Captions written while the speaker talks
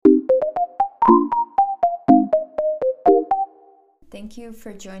Thank you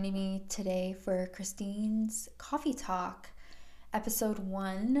for joining me today for Christine's Coffee Talk, episode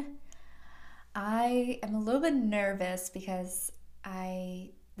 1. I am a little bit nervous because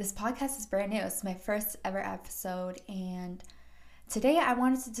this podcast is brand new. It's my first ever episode, and today I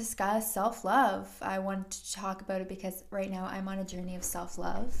wanted to discuss self-love. I wanted to talk about it because right now I'm on a journey of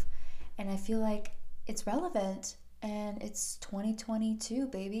self-love, and I feel like it's relevant, and it's 2022,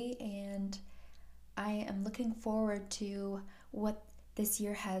 baby, and I am looking forward to what this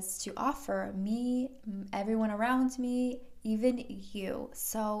year has to offer me, everyone around me, even you.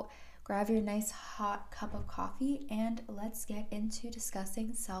 So grab your nice hot cup of coffee and let's get into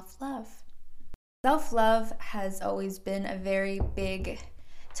discussing self-love. Self-love has always been a very big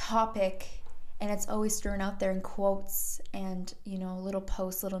topic, and it's always thrown out there in quotes and, little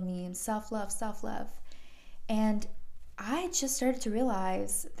posts, little memes, self-love, self-love. And I just started to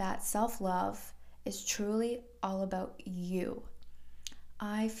realize that self-love is truly all about you.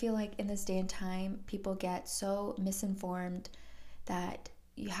 I feel like in this day and time, people get so misinformed that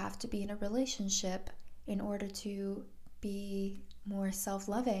you have to be in a relationship in order to be more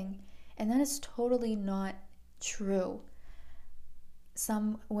self-loving, and that is totally not true.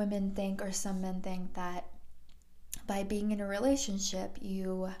 Some women think, or some men think, that by being in a relationship,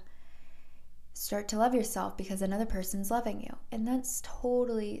 you start to love yourself because another person's loving you. And that's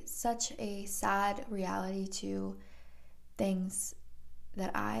totally such a sad reality to things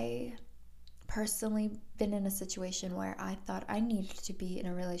that I personally been in a situation where I thought I needed to be in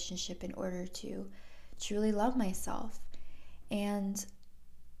a relationship in order to truly love myself. And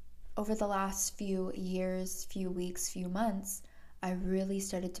over the last few years, few weeks, few months, I really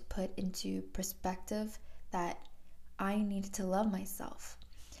started to put into perspective that I needed to love myself.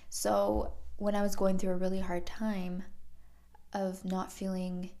 So when I was going through a really hard time of not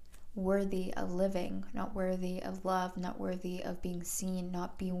feeling worthy of living, not worthy of love, not worthy of being seen,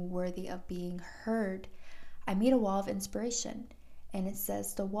 not being worthy of being heard, I made a wall of inspiration. And it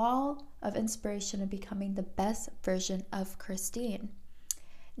says, the wall of inspiration of becoming the best version of Christine.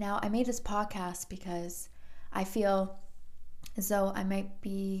 Now, I made this podcast because I feel as though I might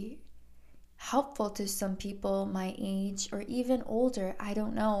be helpful to some people my age or even older. I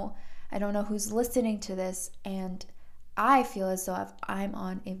don't know who's listening to this, and I feel as though I'm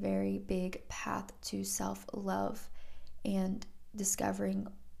on a very big path to self-love and discovering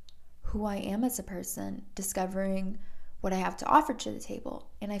who I am as a person, discovering what I have to offer to the table.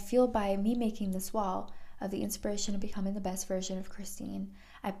 And I feel by me making this wall of the inspiration of becoming the best version of Christine,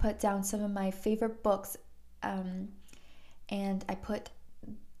 I put down some of my favorite books, and I put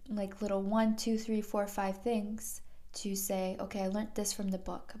like little 1, 2, 3, 4, 5 things to say, okay, I learned this from the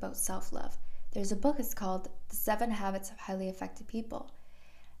book about self-love. There's a book, it's called The 7 Habits of Highly Effective People.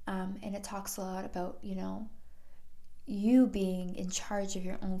 And it talks a lot about, you being in charge of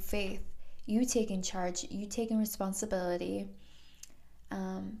your own faith, you taking charge, you taking responsibility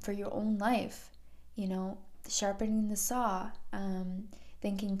for your own life, sharpening the saw,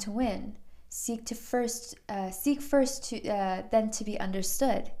 thinking to win, seek first to then to be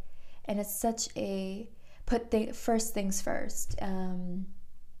understood. And it's such a first things first,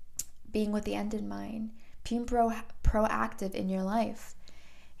 being with the end in mind, being proactive in your life.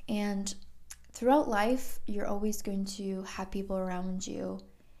 And throughout life, you're always going to have people around you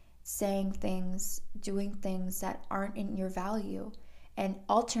saying things, doing things that aren't in your value and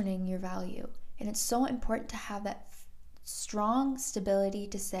alternating your value. And it's so important to have that strong stability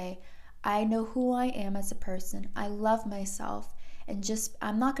to say, I know who I am as a person. I love myself. And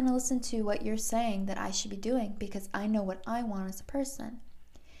I'm not going to listen to what you're saying that I should be doing, because I know what I want as a person.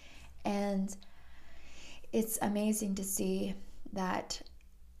 And it's amazing to see that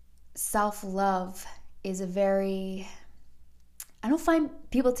self-love is I don't find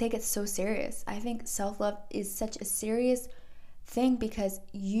people take it so serious. I think self-love is such a serious thing because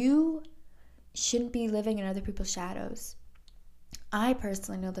you shouldn't be living in other people's shadows. I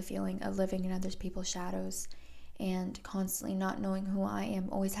personally know the feeling of living in other people's shadows and constantly not knowing who I am,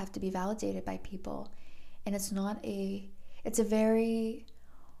 always have to be validated by people. And it's a very,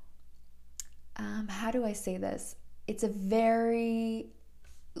 how do I say this? It's a very,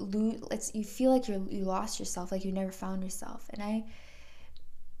 you feel like you lost yourself, like you never found yourself. And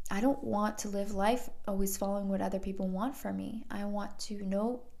I don't want to live life always following what other people want from me. I want to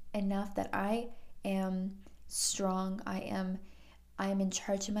know enough that I am strong, I am in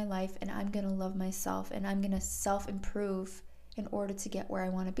charge of my life, and I'm going to love myself, and I'm going to self-improve in order to get where I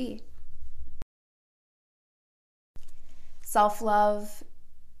want to be. Self-love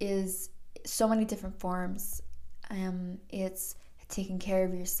is so many different forms. It's taking care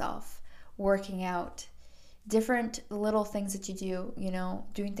of yourself, working out, different little things that you do,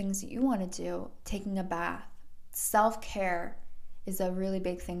 doing things that you want to do, taking a bath. Self-care is a really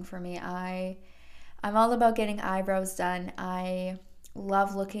big thing for me. I'm all about getting eyebrows done. I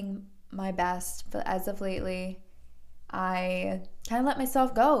love looking my best, but as of lately, I kind of let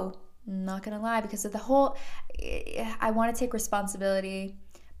myself go. I'm not gonna lie, because of the whole, I want to take responsibility,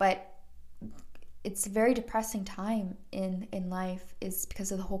 but it's a very depressing time in life, is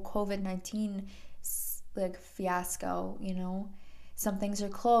because of the whole COVID-19 fiasco. Some things are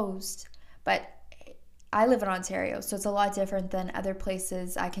closed, but I live in Ontario, so it's a lot different than other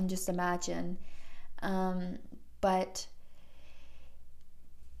places I can just imagine. But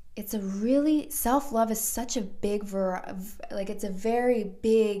it's a really, self-love is such a big, it's a very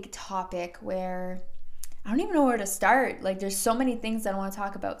big topic where I don't even know where to start. There's so many things that I want to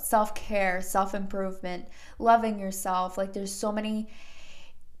talk about. Self-care, self-improvement, loving yourself. There's so many.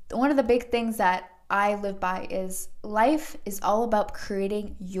 One of the big things that I live by is life is all about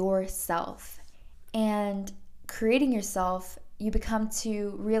creating yourself. And creating yourself, you become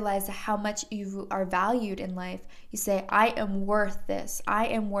to realize how much you are valued in life. You say, I am worth this. I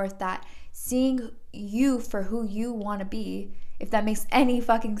am worth that. Seeing you for who you want to be, if that makes any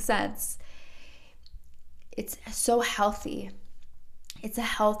fucking sense. It's so healthy. It's a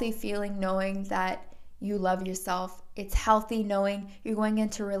healthy feeling knowing that you love yourself. It's healthy knowing you're going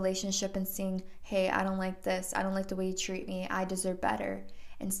into a relationship and seeing, hey, I don't like this. I don't like the way you treat me. I deserve better.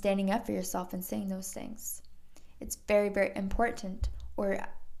 And standing up for yourself and saying those things. It's very, very important, or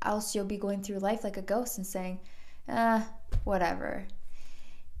else you'll be going through life like a ghost and saying, whatever.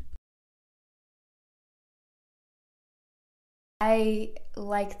 I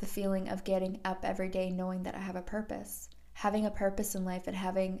like the feeling of getting up every day knowing that I have a purpose. Having a purpose in life and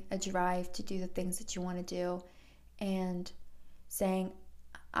having a drive to do the things that you want to do, and saying,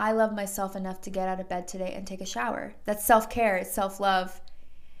 I love myself enough to get out of bed today and take a shower. That's self-care, it's self-love.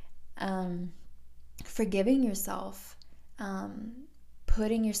 Forgiving yourself,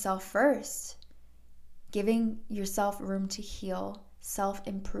 putting yourself first, giving yourself room to heal.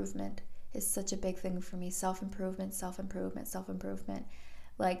 Self-improvement is such a big thing for me. Self-improvement, self-improvement, self-improvement.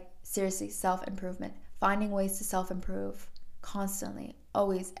 Seriously, self-improvement. Finding ways to self-improve constantly,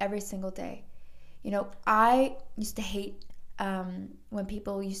 always, every single day. I used to hate when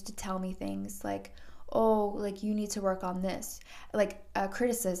people used to tell me things like, oh, you need to work on this.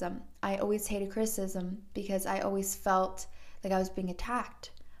 Criticism. I always hated criticism because I always felt like I was being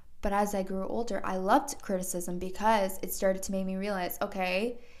attacked. But as I grew older, I loved criticism because it started to make me realize,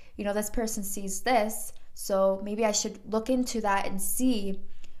 okay, this person sees this, so maybe I should look into that and see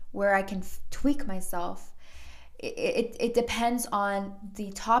where I can tweak myself. It depends on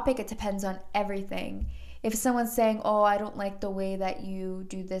the topic. It depends on everything. If someone's saying, oh, I don't like the way that you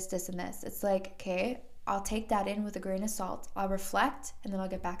do this, this, and this, it's okay, I'll take that in with a grain of salt. I'll reflect, and then I'll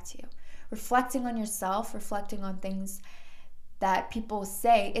get back to you. Reflecting on yourself, reflecting on things that people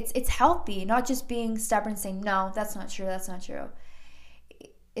say, it's healthy, not just being stubborn saying, no, that's not true, that's not true.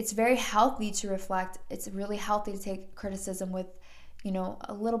 It's very healthy to reflect. It's really healthy to take criticism with,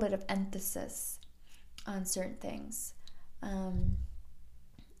 a little bit of emphasis on certain things.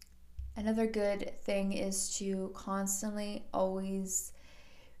 Another good thing is to constantly always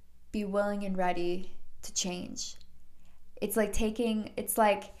be willing and ready to change. It's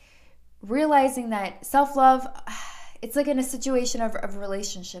realizing that self-love, it's in a situation of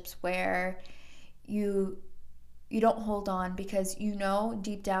relationships where you don't hold on because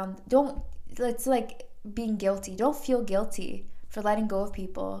deep down, it's like being guilty. Don't feel guilty for letting go of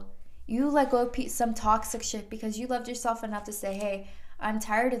people. You let go of some toxic shit because you loved yourself enough to say, hey, I'm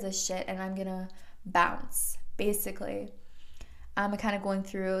tired of this shit and I'm gonna bounce, basically. I'm kind of going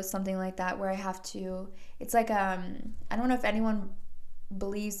through something like that where I have to, it's I don't know if anyone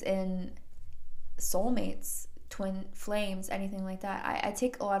believes in soulmates, twin flames, anything like that. I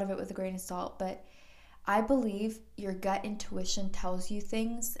take a lot of it with a grain of salt, but I believe your gut intuition tells you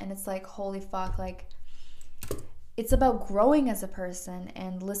things, and it's holy fuck, it's about growing as a person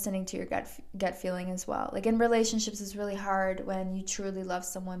and listening to your gut feeling as well. In relationships, it's really hard when you truly love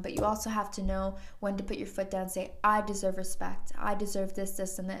someone, but you also have to know when to put your foot down and say, I deserve respect. I deserve this,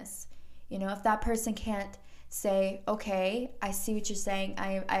 this, and this. If that person can't say, okay, I see what you're saying,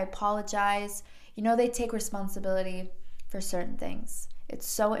 I apologize. They take responsibility for certain things. It's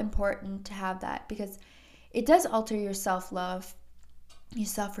so important to have that because it does alter your self-love, your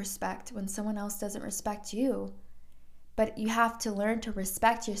self-respect when someone else doesn't respect you. But you have to learn to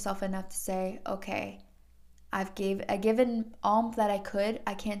respect yourself enough to say, okay, I've given all that I could.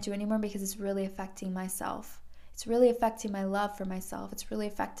 I can't do anymore because it's really affecting myself. It's really affecting my love for myself. It's really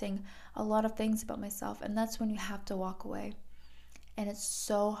affecting a lot of things about myself. And that's when you have to walk away. And it's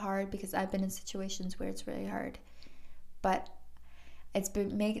so hard because I've been in situations where it's really hard. But it's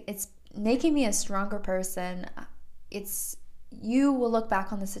making me a stronger person. You will look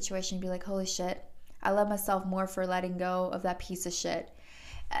back on the situation and be like, holy shit, I love myself more for letting go of that piece of shit.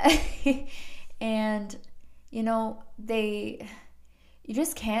 And, you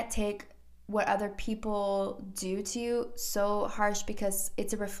just can't take what other people do to you so harsh, because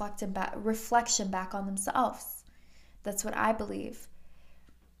it's a reflection back on themselves. That's what I believe.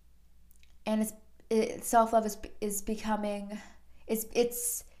 And self-love is becoming,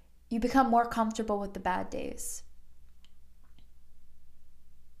 you become more comfortable with the bad days.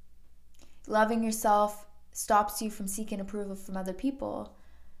 Loving yourself stops you from seeking approval from other people.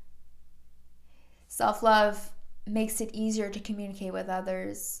 Self-love makes it easier to communicate with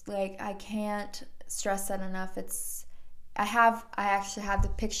others. Like, I can't stress that enough. I actually have the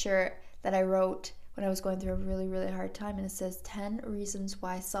picture that I wrote when I was going through a really, really hard time, and it says 10 reasons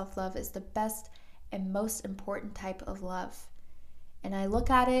why self-love is the best and most important type of love. And I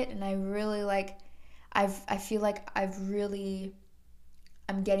look at it and I really I feel like I'm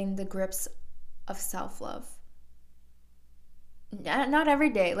getting the grips of self-love. Not every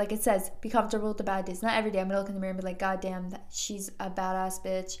day. Like it says, be comfortable with the bad days. Not every day I'm going to look in the mirror and be like, God damn, she's a badass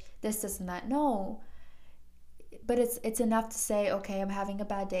bitch. This, and that. No. But it's enough to say, okay, I'm having a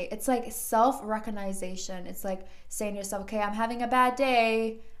bad day. It's like self-recognition. It's like saying to yourself, okay, I'm having a bad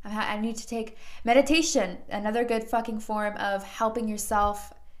day. I need to take meditation. Another good fucking form of helping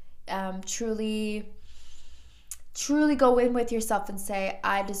yourself truly go in with yourself and say,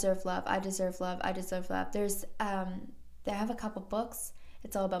 I deserve love. I deserve love. I deserve love. They have a couple books.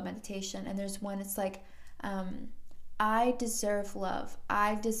 It's all about meditation. And there's one, it's like, I deserve love.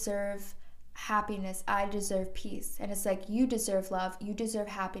 I deserve happiness. I deserve peace. And it's like, you deserve love. You deserve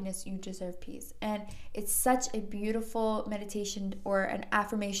happiness. You deserve peace. And it's such a beautiful meditation or an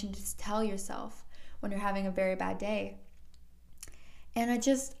affirmation to tell yourself when you're having a very bad day. And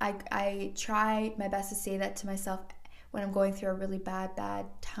I try my best to say that to myself when I'm going through a really bad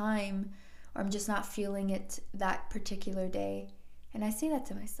time, or I'm just not feeling it that particular day. And I say that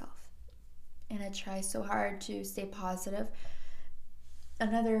to myself. And I try so hard to stay positive.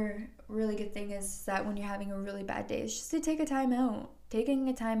 Another really good thing is that when you're having a really bad day, is just to take a time out. Taking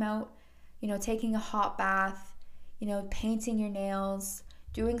a time out, taking a hot bath, painting your nails,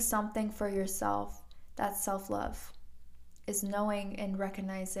 doing something for yourself. That's self-love. Is knowing and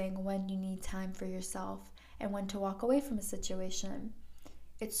recognizing when you need time for yourself and when to walk away from a situation.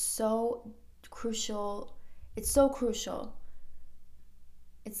 It's so crucial. It's so crucial.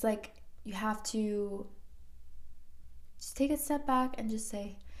 It's like you have to just take a step back and just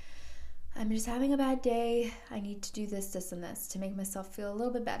say, I'm just having a bad day. I need to do this, and this to make myself feel a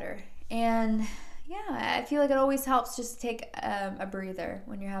little bit better. And yeah, I feel like it always helps just to take a breather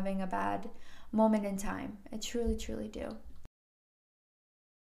when you're having a bad moment in time. I truly, truly do.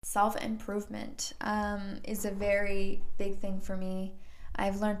 Self-improvement is a very big thing for me.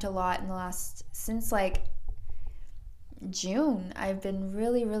 I've learned a lot since June. I've been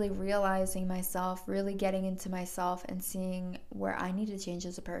really, really realizing myself, really getting into myself and seeing where I need to change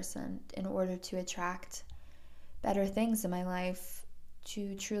as a person in order to attract better things in my life,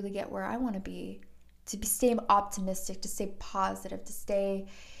 to truly get where I want to be, stay optimistic, to stay positive, to stay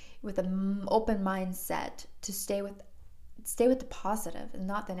with an open mindset, to stay with the positive and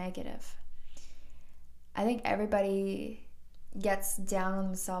not the negative. I think everybody gets down on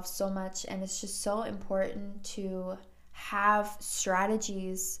themselves so much, and it's just so important to have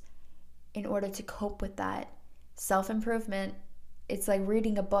strategies in order to cope with that. Self-improvement, it's like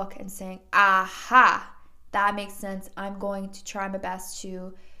reading a book and saying, aha, that makes sense. I'm going to try my best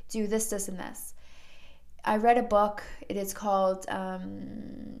to do this, and this. I read a book. It is called,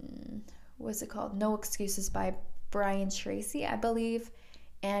 what's it called? No Excuses by Brian Tracy, I believe.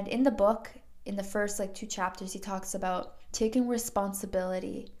 And in the book, in the first 2 chapters, he talks about taking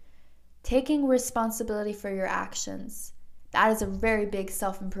responsibility for your actions. That is a very big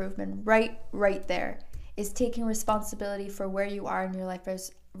self-improvement right there, is taking responsibility for where you are in your life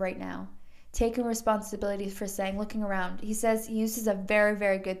right now. Taking responsibility for looking around. He uses a very,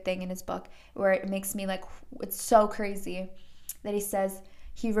 very good thing in his book where it makes me it's so crazy that he says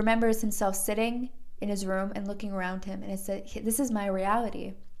he remembers himself sitting in his room and looking around him, and it said, this is my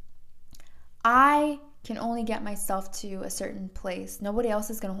reality. I can only get myself to a certain place. Nobody else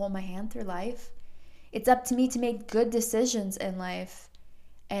is going to hold my hand through life. It's up to me to make good decisions in life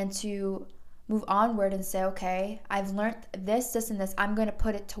and to move onward and say, okay, I've learned this, and this. I'm going to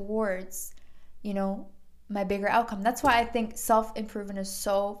put it towards, my bigger outcome. That's why I think self-improvement is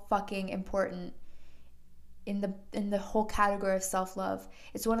so fucking important in the whole category of self-love.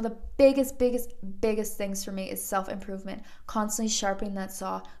 It's one of the biggest things for me is self-improvement. Constantly sharpening that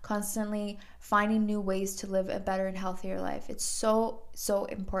saw, constantly finding new ways to live a better and healthier life. It's so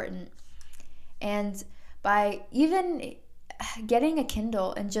important. And by even getting a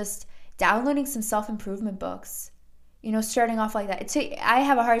Kindle and just downloading some self-improvement books, starting off like that. I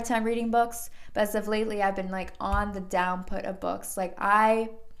have a hard time reading books, but as of lately, I've been like on the downput of books. Like I'm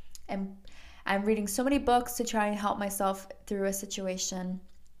reading so many books to try and help myself through a situation,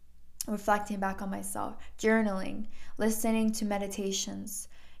 reflecting back on myself, journaling, listening to meditations,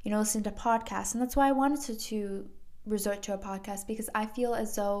 listening to podcasts. And that's why I wanted to resort to a podcast, because I feel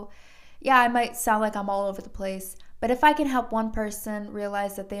as though, yeah, I might sound like I'm all over the place, but if I can help one person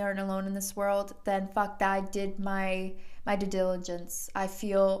realize that they aren't alone in this world, then fuck that, I did my due diligence. I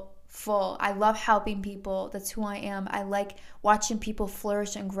feel full. I love helping people. That's who I am. I like watching people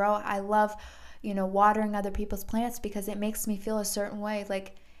flourish and grow. I love, watering other people's plants because it makes me feel a certain way.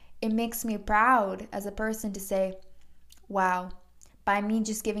 Like, it makes me proud as a person to say, wow, by me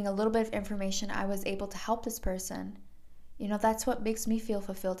just giving a little bit of information, I was able to help this person. That's what makes me feel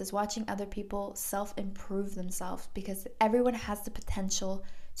fulfilled, is watching other people self-improve themselves, because everyone has the potential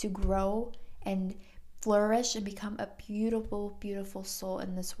to grow and flourish and become a beautiful, beautiful soul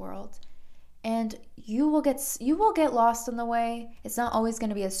in this world. And you will get lost on the way. It's not always going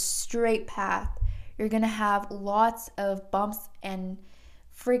to be a straight path. You're going to have lots of bumps and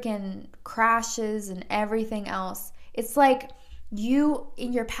freaking crashes and everything else. It's like you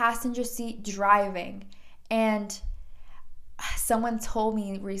in your passenger seat driving, and someone told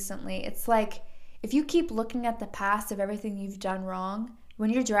me recently, it's like if you keep looking at the past of everything you've done wrong, when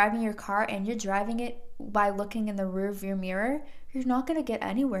you're driving your car and you're driving it by looking in the rear view mirror, you're not going to get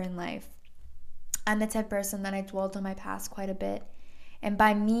anywhere in life. I'm the type of person that I dwelled on my past quite a bit. And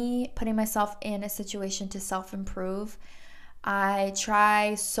by me putting myself in a situation to self-improve, I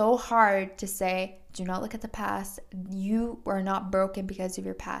try so hard to say, do not look at the past. You are not broken because of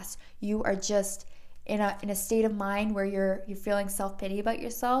your past. You are just in a state of mind where you're feeling self-pity about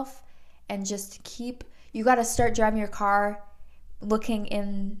yourself, and just you got to start driving your car looking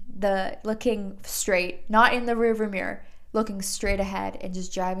straight, not in the rearview mirror, looking straight ahead, and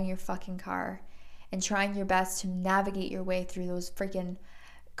just driving your fucking car and trying your best to navigate your way through those freaking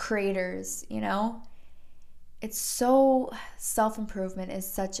craters. It's so, self-improvement is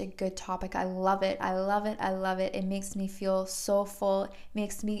such a good topic. I love it. It makes me feel so full.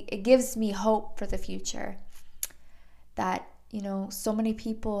 It gives me hope for the future. That, so many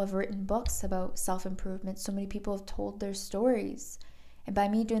people have written books about self-improvement. So many people have told their stories. And by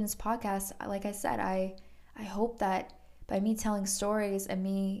me doing this podcast, like I said, I hope that by me telling stories and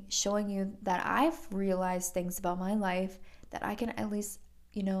me showing you that I've realized things about my life, that I can at least,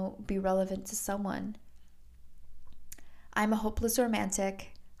 be relevant to someone. I'm a hopeless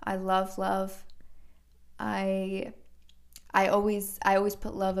romantic. I love love. I always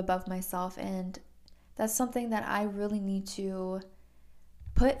put love above myself, and that's something that I really need to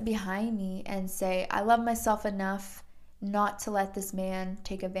put behind me and say, I love myself enough not to let this man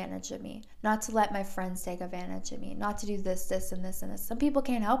take advantage of me, not to let my friends take advantage of me, not to do this, and this, and this. Some people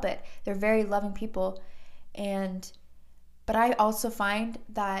can't help it. They're very loving people. But I also find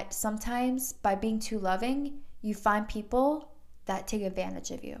that sometimes by being too loving, you find people that take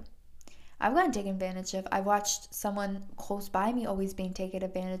advantage of you. I've gotten taken advantage of. I watched someone close by me always being taken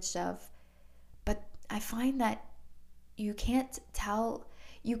advantage of. But I find that you can't tell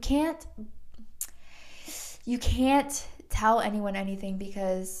anyone anything,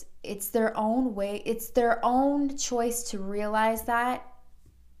 because it's their own way. It's their own choice to realize that.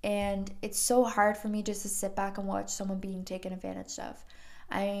 And it's so hard for me just to sit back and watch someone being taken advantage of.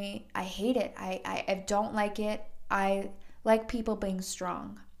 I hate it. I don't like it. I like people being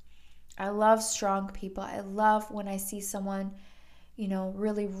strong. I love strong people. I love when I see someone,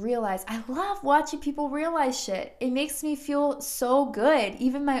 really realize. I love watching people realize shit. It makes me feel so good.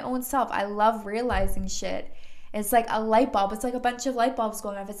 Even my own self. I love realizing shit. It's like a light bulb. It's like a bunch of light bulbs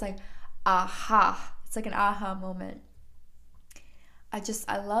going off. It's like, aha. It's like an aha moment. I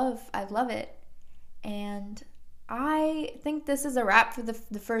love it. And I think this is a wrap for the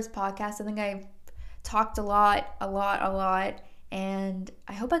first podcast. I think I talked a lot, and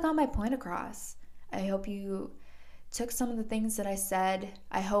I hope I got my point across. I hope you took some of the things that I said.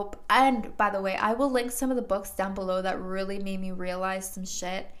 And by the way, I will link some of the books down below that really made me realize some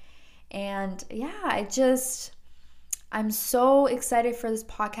shit. And yeah, I'm so excited for this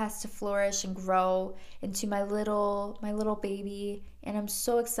podcast to flourish and grow into my little baby, and I'm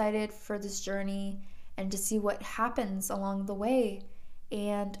so excited for this journey and to see what happens along the way.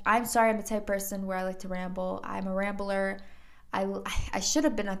 And I'm sorry, I'm the type of person where I like to ramble. I'm a rambler. I should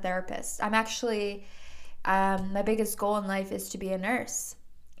have been a therapist. I'm actually, my biggest goal in life is to be a nurse.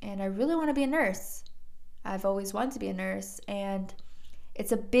 And I really want to be a nurse. I've always wanted to be a nurse. And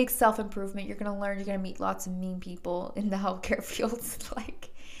it's a big self-improvement. You're going to learn, you're going to meet lots of mean people in the healthcare fields.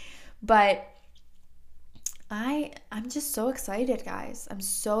 But I'm just so excited, guys. I'm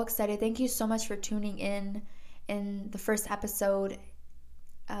so excited. Thank you so much for tuning in the first episode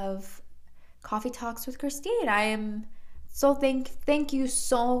of Coffee Talks with Christine. I am so thank you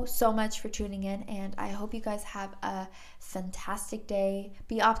so much for tuning in, and I hope you guys have a fantastic day.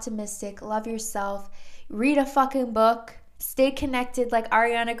 Be optimistic, love yourself, read a fucking book, stay connected like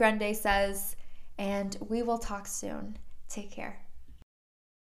Ariana Grande says, and we will talk soon. Take care.